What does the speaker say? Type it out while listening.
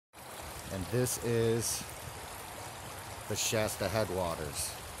And this is the Shasta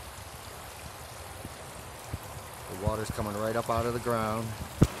headwaters. The water's coming right up out of the ground.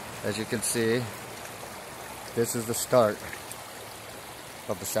 As you can see, this is the start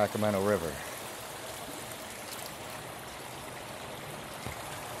of the Sacramento River.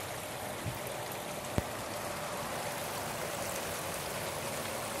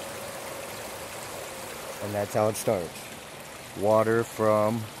 And that's how it starts. Water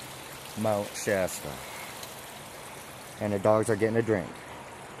from Mount Shasta. And the dogs are getting a drink.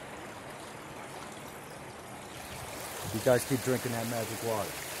 You guys keep drinking that magic water.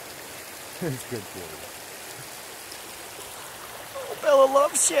 It's good for you. Oh, Bella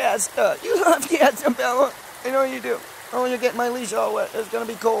loves Shasta. You love Shasta, Bella. I know you do. Oh, you're getting my leash all wet. It's going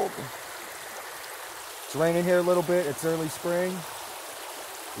to be cold. It's raining here a little bit. It's early spring.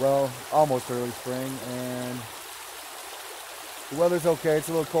 Well, almost early spring. And the weather's okay. It's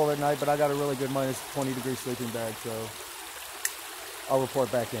a little cold at night, but I got a really good -20 degree sleeping bag, so I'll report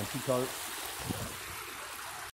back in. 2 carts.